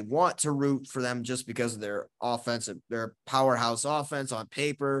them. I want to root for them just because of their powerhouse offense on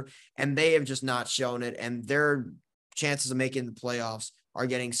paper, and they have just not shown it. And their chances of making the playoffs are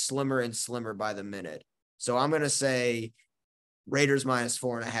getting slimmer and slimmer by the minute. So I'm going to say Raiders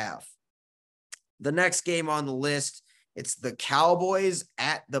 -4.5. The next game on the list It's the Cowboys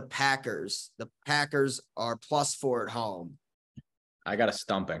at the Packers. The Packers are +4 at home. I got a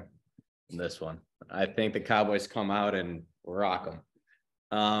stumping in this one. I think the Cowboys come out and rock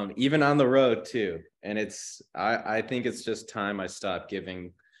them, even on the road too. And I think it's just time I stop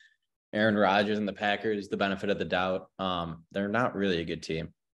giving Aaron Rodgers and the Packers the benefit of the doubt. They're not really a good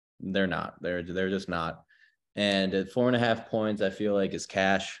team. They're not. They're just not. And at 4.5 points, I feel like is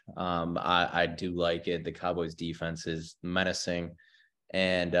cash. I do like it. The Cowboys defense is menacing.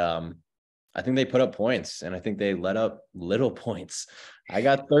 And I think they put up points, and I think they let up little points. I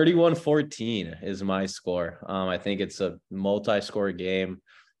got 31-14 is my score. I think it's a multi-score game.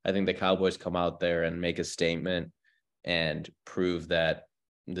 I think the Cowboys come out there and make a statement and prove that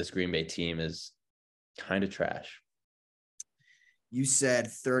this Green Bay team is kind of trash. You said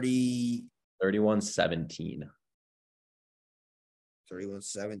 31-17.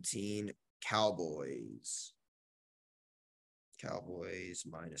 31-17 Cowboys. Cowboys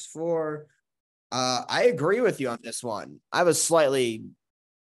 -4. I agree with you on this one. I was a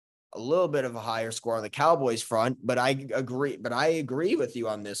little bit of a higher score on the Cowboys front, but I agree with you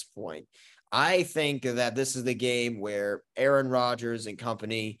on this point. I think that this is the game where Aaron Rodgers and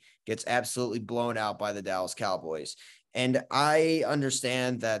company gets absolutely blown out by the Dallas Cowboys. And I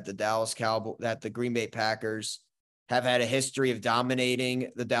understand that the Green Bay Packers have had a history of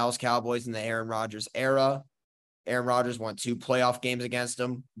dominating the Dallas Cowboys in the Aaron Rodgers era. Aaron Rodgers won 2 playoff games against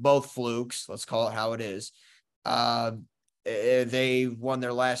them, both flukes. Let's call it how it is. They won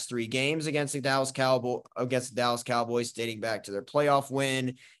their last 3 games against the Dallas Cowboys, dating back to their playoff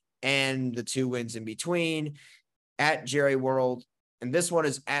win and the 2 wins in between at Jerry World. And this one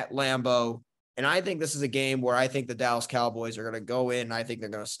is at Lambeau. And I think this is a game where I think the Dallas Cowboys are going to go in and I think they're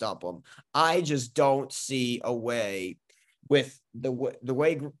going to stump them. I just don't see a way with the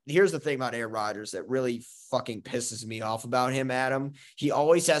way. Here's the thing about Aaron Rodgers that really fucking pisses me off about him, Adam. He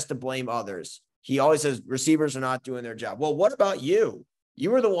always has to blame others. He always says receivers are not doing their job. Well, what about you?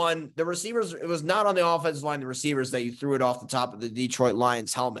 You were the receivers. It was not on the offensive line, the receivers, that you threw it off the top of the Detroit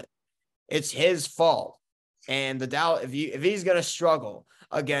Lions helmet. It's his fault. And the Dallas, if he's going to struggle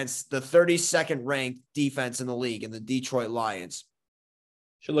against the 32nd ranked defense in the league and the Detroit Lions,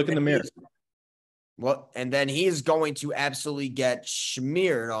 should look in the mirror. And then he is going to absolutely get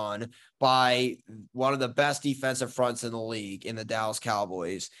smeared on by one of the best defensive fronts in the league in the Dallas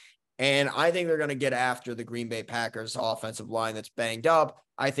Cowboys. And I think they're going to get after the Green Bay Packers offensive line that's banged up.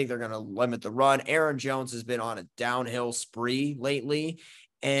 I think they're going to limit the run. Aaron Jones has been on a downhill spree lately.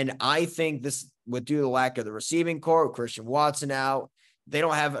 And I think this would due to the lack of the receiving core, Christian Watson out. They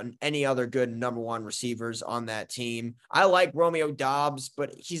don't have any other good number 1 receivers on that team. I like Romeo Doubs,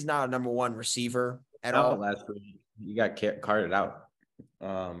 but he's not a number 1 receiver at all. Last week, he got carted out.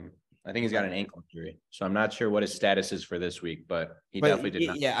 I think he's got an ankle injury, so I'm not sure what his status is for this week, but definitely did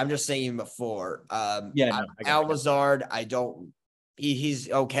not. Yeah, I'm just saying before. Al Lazard, he's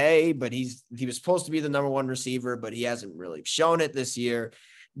okay, but he was supposed to be the number 1 receiver, but he hasn't really shown it this year.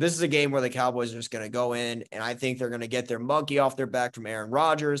 This is a game where the Cowboys are just going to go in, and I think they're going to get their monkey off their back from Aaron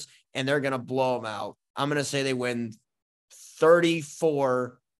Rodgers, and they're going to blow them out. I'm going to say they win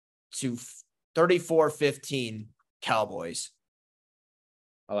 34-15 Cowboys.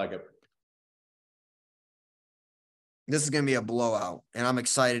 I like it. This is going to be a blowout, and I'm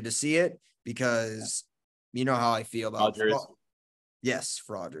excited to see it because you know how I feel about Rodgers. Yes,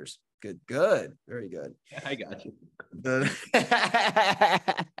 for Rodgers. Good. Very good. I got you.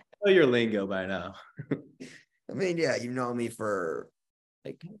 I know your lingo by now. I mean, yeah, you've known me for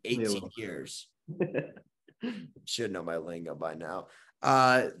like 18 years. Should know my lingo by now.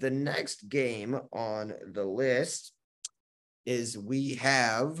 The next game on the list is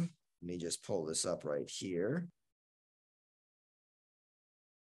let me just pull this up right here.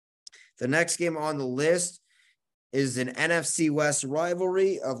 The next game on the list is an NFC West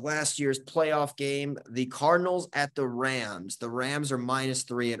rivalry of last year's playoff game, the Cardinals at the Rams. The Rams are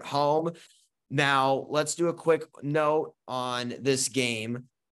 -3 at home. Now, let's do a quick note on this game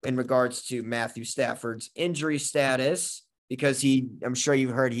in regards to Matthew Stafford's injury status, because I'm sure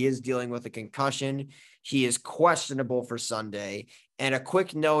you've heard he is dealing with a concussion. He is questionable for Sunday. And a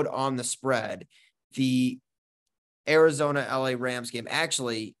quick note on the spread. The Arizona-LA Rams game,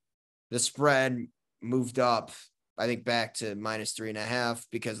 actually, the spread moved up, I think, back to -3.5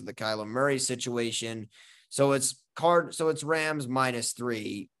 because of the Kyler Murray situation. So it's Rams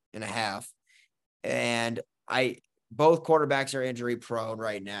 -3.5. And both quarterbacks are injury prone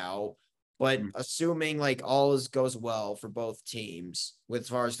right now, but assuming like goes well for both teams with as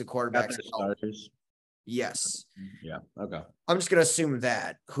far as the quarterbacks starters. Yes. Yeah. Okay. I'm just gonna assume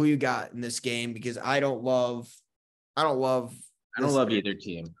that. Who you got in this game, because I don't love I don't love. I don't love either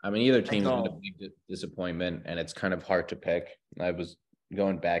team. I mean, either team's been a don't. big disappointment, and it's kind of hard to pick. I was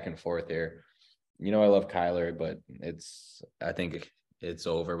going back and forth here. I love Kyler, but I think it's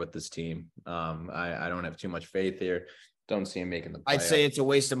over with this team. I don't have too much faith here. Don't see him making the playoffs. I'd say it's a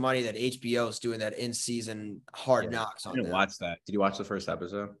waste of money that HBO is doing that in-season Hard Knocks on I didn't watch that. Did you watch the first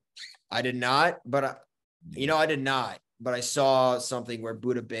episode? I did not, but I did not. But I saw something where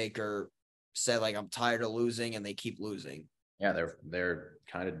Buda Baker said, like, I'm tired of losing, and they keep losing. Yeah, they're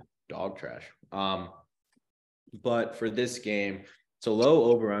kind of dog trash. But for this game, it's a low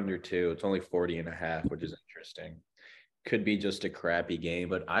over under 2. It's only 40.5, which is interesting. Could be just a crappy game,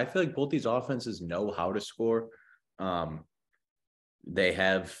 but I feel like both these offenses know how to score. They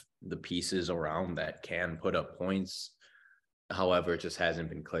have the pieces around that can put up points. However, it just hasn't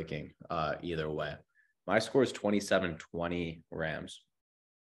been clicking either way. My score is 27-20 Rams.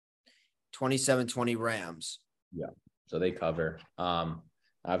 27-20 Rams. Yeah. So they cover.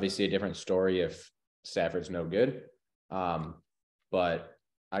 Obviously a different story if Stafford's no good. But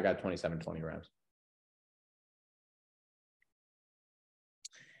I got 27-20 Rams.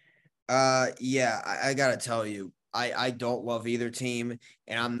 Yeah, I gotta tell you, I don't love either team,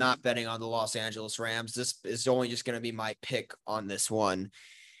 and I'm not betting on the Los Angeles Rams. This is only just gonna be my pick on this one.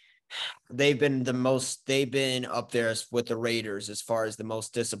 They've been up there with the Raiders as far as the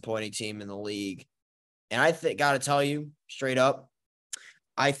most disappointing team in the league. And I gotta tell you straight up,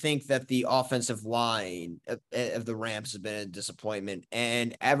 I think that the offensive line of the Rams has been a disappointment.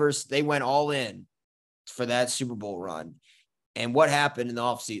 And they went all in for that Super Bowl run. And what happened in the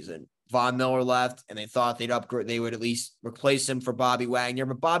offseason? Von Miller left, and they thought they would at least replace him for Bobby Wagner.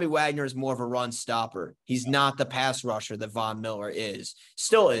 But Bobby Wagner is more of a run stopper. He's not the pass rusher that Von Miller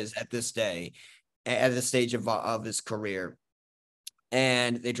still is at this day, at this stage of his career.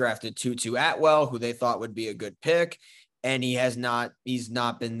 And they drafted Tutu Atwell, who they thought would be a good pick. And he's not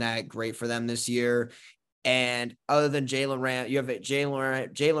been that great for them this year. And other than Jalen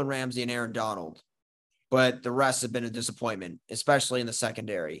Ramsey and Aaron Donald. But the rest have been a disappointment, especially in the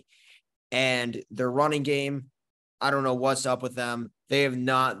secondary. And their running game, I don't know what's up with them. They have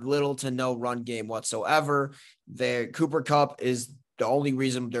little to no run game whatsoever. Their Cooper Kupp is the only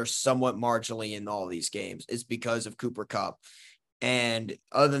reason they're somewhat marginally in all these games is because of Cooper Kupp. And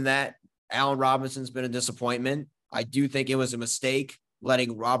other than that, Allen Robinson's been a disappointment. I do think it was a mistake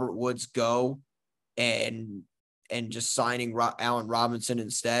letting Robert Woods go and just signing Allen Robinson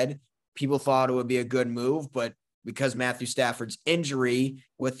instead. People thought it would be a good move, but because Matthew Stafford's injury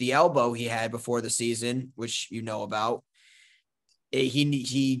with the elbow he had before the season, which you know about,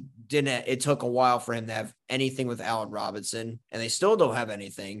 he didn't. It took a while for him to have anything with Allen Robinson, and they still don't have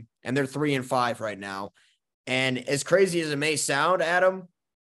anything. And they're 3-5 right now. And as crazy as it may sound, Adam,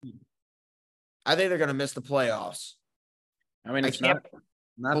 I think they're going to miss the playoffs. I mean, it's not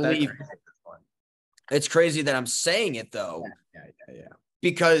that crazy. It's crazy that I'm saying it, though. Yeah.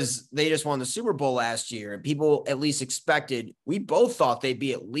 Because they just won the Super Bowl last year, and people at least expected. We both thought they'd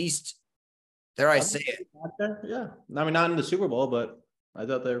be at least. Dare I say it? Yeah. I mean, not in the Super Bowl, but I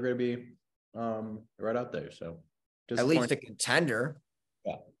thought they were going to be right out there. So at least a contender.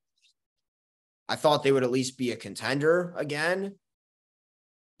 Yeah. I thought they would at least be a contender again,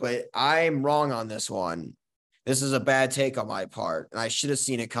 but I'm wrong on this one. This is a bad take on my part, and I should have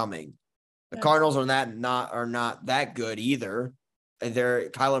seen it coming. The Cardinals are not that good either.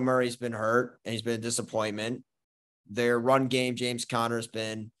 Kyler Murray's been hurt, and he's been a disappointment. Their run game, James Conner's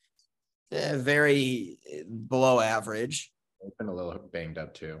been very below average. They've been a little banged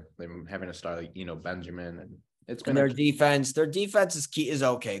up too. They've been having to start Benjamin, and it's been their defense. Their defense is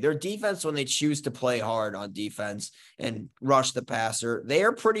okay. Their defense, when they choose to play hard on defense and rush the passer, they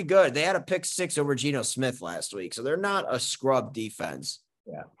are pretty good. They had a pick 6 over Geno Smith last week, so they're not a scrub defense.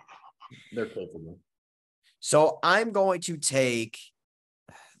 Yeah, they're capable. So I'm going to take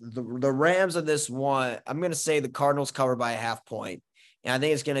the Rams of this one. I'm going to say the Cardinals cover by a half point. And I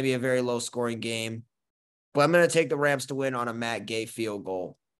think it's going to be a very low scoring game. But I'm going to take the Rams to win on a Matt Gay field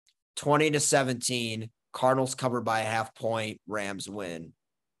goal. 20-17. Cardinals cover by a half point. Rams win.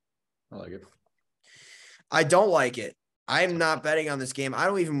 I like it. I don't like it. I'm not betting on this game. I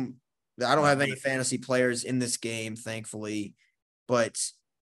don't have any fantasy players in this game, thankfully. But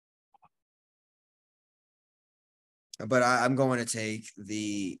I'm going to take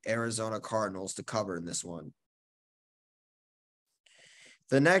the Arizona Cardinals to cover in this one.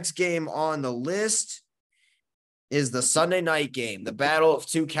 The next game on the list is the Sunday night game, the battle of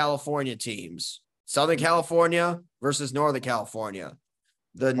two California teams, Southern California versus Northern California.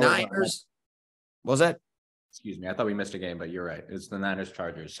 The Niners, what was that? Excuse me. I thought we missed a game, but you're right. It's the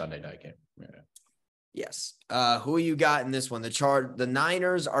Niners-Chargers Sunday night game. Yeah. Yes. Who you got in this one? The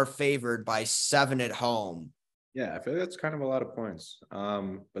Niners are favored by 7 at home. Yeah, I feel like that's kind of a lot of points.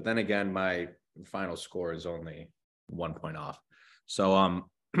 But then again, my final score is only 1 point off. So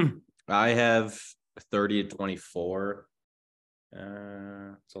I have 30-24.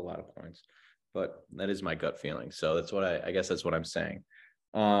 It's a lot of points, but that is my gut feeling. So that's what I guess that's what I'm saying.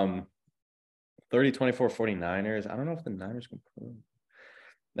 30-24 49ers. I don't know if the Niners can pull.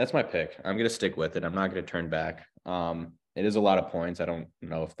 That's my pick. I'm going to stick with it. I'm not going to turn back. It is a lot of points. I don't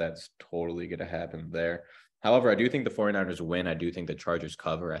know if that's totally going to happen there. However, I do think the 49ers win. I do think the Chargers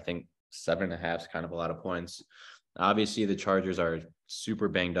cover. I think 7.5 is kind of a lot of points. Obviously, the Chargers are super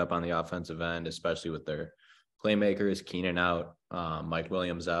banged up on the offensive end, especially with their playmakers. Keenan out, Mike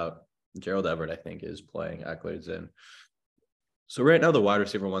Williams out. Gerald Everett, I think, is playing. Eckler's in. So right now, the wide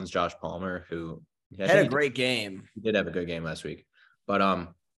receiver one's Josh Palmer, who had a great game. He did have a good game last week. But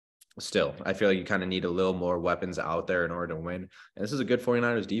still, I feel like you kind of need a little more weapons out there in order to win. And this is a good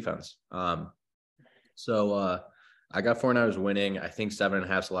 49ers defense. So I got 49ers winning. I think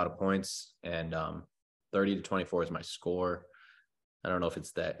 7.5 is a lot of points, and 30-24 is my score. I don't know if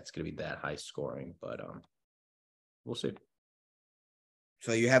it's going to be that high scoring, but we'll see.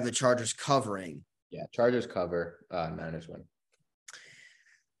 So you have the Chargers covering. Yeah, Chargers cover, Niners win.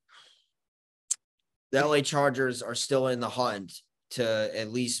 The LA Chargers are still in the hunt to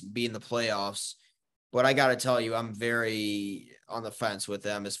at least be in the playoffs. But I got to tell you, I'm very on the fence with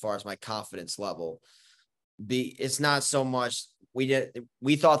them as far as my confidence level. It's not so much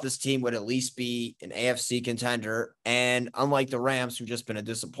we thought this team would at least be an AFC contender. And unlike the Rams, who've just been a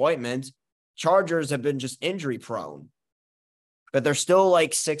disappointment, Chargers have been just injury prone. But they're still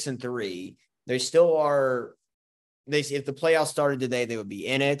like 6-3. They still are. If the playoffs started today, they would be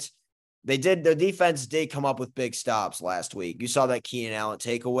in it. Their defense did come up with big stops last week. You saw that Keenan Allen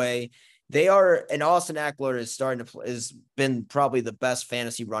takeaway. And Austin Eckler has been probably the best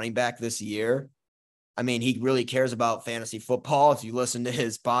fantasy running back this year. I mean, he really cares about fantasy football. If you listen to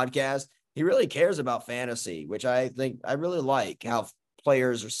his podcast, he really cares about fantasy, which I think I really like how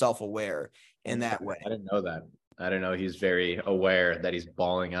players are self-aware in that way. I didn't know that. I don't know. He's very aware that he's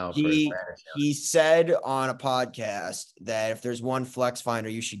balling out. He said on a podcast that if there's one flex finder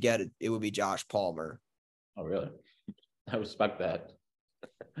you should get, it would be Josh Palmer. Oh, really? I respect that.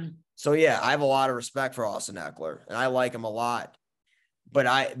 So, yeah, I have a lot of respect for Austin Eckler, and I like him a lot.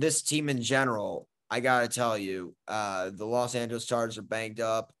 But this team in general, I got to tell you, the Los Angeles Chargers are banged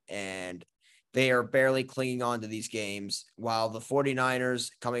up, and they are barely clinging on to these games, while the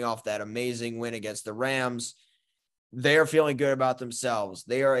 49ers, coming off that amazing win against the Rams, they're feeling good about themselves.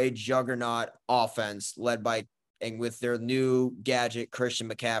 They are a juggernaut offense led by and with their new gadget, Christian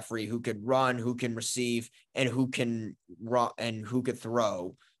McCaffrey, who could run, who can receive, and who can run and who could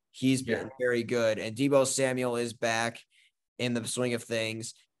throw. He's been very good. And Deebo Samuel is back in the swing of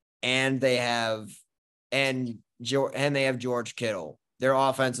things. And they have George Kittle. Their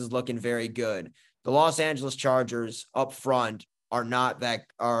offense is looking very good. The Los Angeles Chargers up front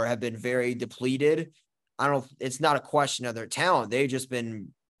have been very depleted. It's not a question of their talent. They've just been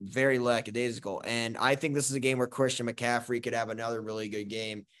very lackadaisical. And I think this is a game where Christian McCaffrey could have another really good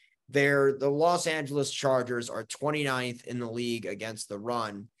game. The Los Angeles Chargers are 29th in the league against the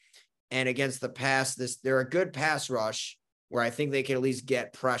run. And against the pass, they're a good pass rush where I think they can at least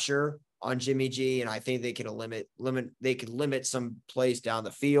get pressure on Jimmy G. And I think they can limit some plays down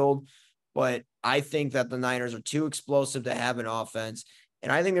the field. But I think that the Niners are too explosive to have an offense.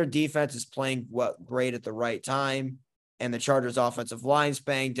 And I think their defense is playing great at the right time. And the Chargers offensive line's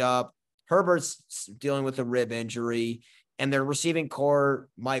banged up. Herbert's dealing with a rib injury. And their receiving core,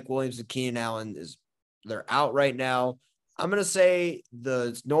 Mike Williams and Keenan Allen, they're out right now. I'm going to say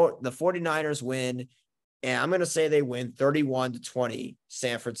the 49ers win. And I'm going to say they win 31-20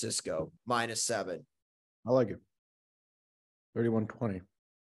 San Francisco, -7. I like it. 31-20.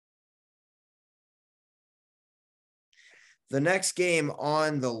 The next game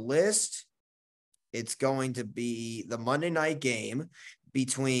on the list, it's going to be the Monday night game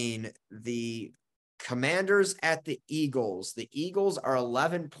between the Commanders at the Eagles. The Eagles are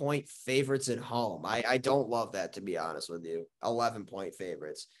 11-point favorites at home. I don't love that, to be honest with you. 11-point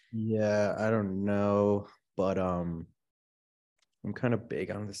favorites. Yeah, I don't know, but I'm kind of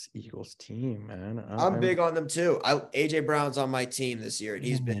big on this Eagles team, man. I'm big on them too. AJ Brown's on my team this year, and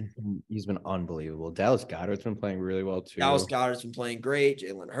he's been unbelievable. Dallas Goedert's been playing really well too. Dallas Goedert's been playing great.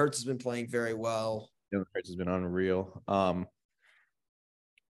 Jalen Hurts has been playing very well. Jalen Hurts has been unreal. I'm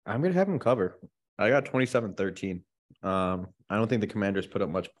gonna have him cover. I got 27-13. I don't think the Commanders put up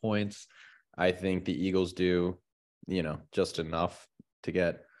much points. I think the Eagles do, just enough to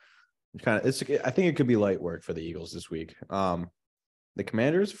get I think it could be light work for the Eagles this week. The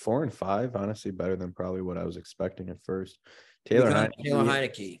Commanders 4-5, honestly, better than probably what I was expecting at first. Taylor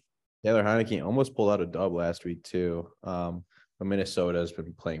Heineke almost pulled out a dub last week too. But Minnesota has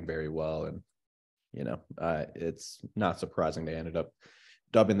been playing very well, and it's not surprising they ended up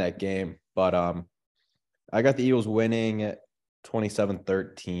dubbing that game. But I got the Eagles winning at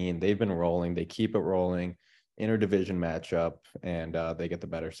 27-13. They've been rolling. They keep it rolling. Interdivision matchup, and they get the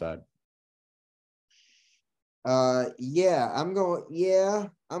better side. I'm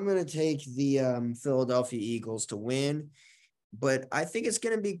gonna take the Philadelphia Eagles to win, but I think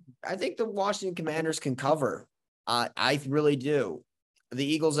the Washington Commanders can cover. I really do. The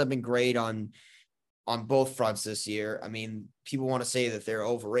Eagles have been great on both fronts this year. I mean, people want to say that they're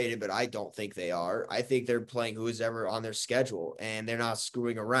overrated, but I don't think they are. I think they're playing who's ever on their schedule, and they're not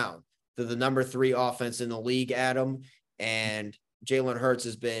screwing around. They're the number 3 offense in the league, Adam, and Jalen Hurts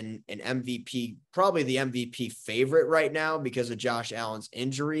has been an MVP, probably the MVP favorite right now because of Josh Allen's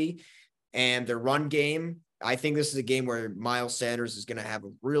injury and their run game. I think this is a game where Miles Sanders is going to have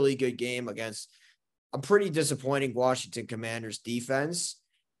a really good game against a pretty disappointing Washington Commanders defense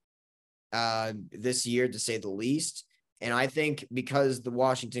this year, to say the least. And I think because the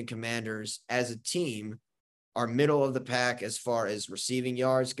Washington Commanders as a team are middle of the pack as far as receiving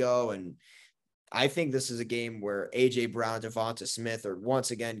yards go, and I think this is a game where A.J. Brown, Devonta Smith are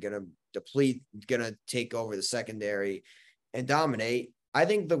once again going to take over the secondary and dominate. I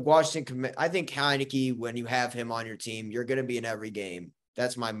think Heineke, when you have him on your team, you're going to be in every game.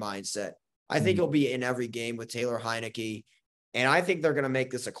 That's my mindset. I think he'll be in every game with Taylor Heineke, and I think they're going to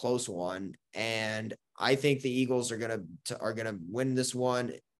make this a close one. And I think the Eagles are going to win this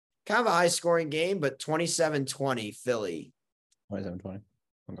one. Kind of a high scoring game, but 27-20 Philly. 27-20.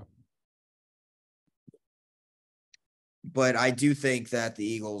 Okay. But I do think that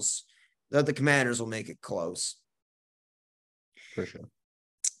the Commanders will make it close. For sure.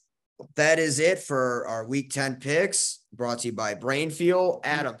 That is it for our Week 10 picks, brought to you by Brain Fuel.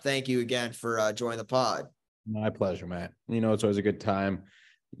 Adam, thank you again for joining the pod. My pleasure, Matt. It's always a good time.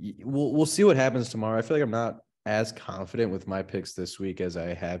 We'll see what happens tomorrow. I feel like I'm not as confident with my picks this week as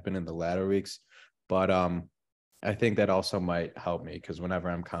I have been in the latter weeks, but I think that also might help me because whenever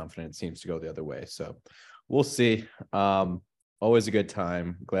I'm confident, it seems to go the other way. So we'll see. Always a good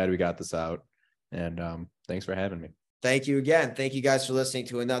time. Glad we got this out, and thanks for having me. Thank you again. Thank you guys for listening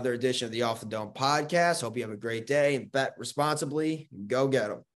to another edition of the Off the Dome podcast. Hope you have a great day and bet responsibly. Go get them.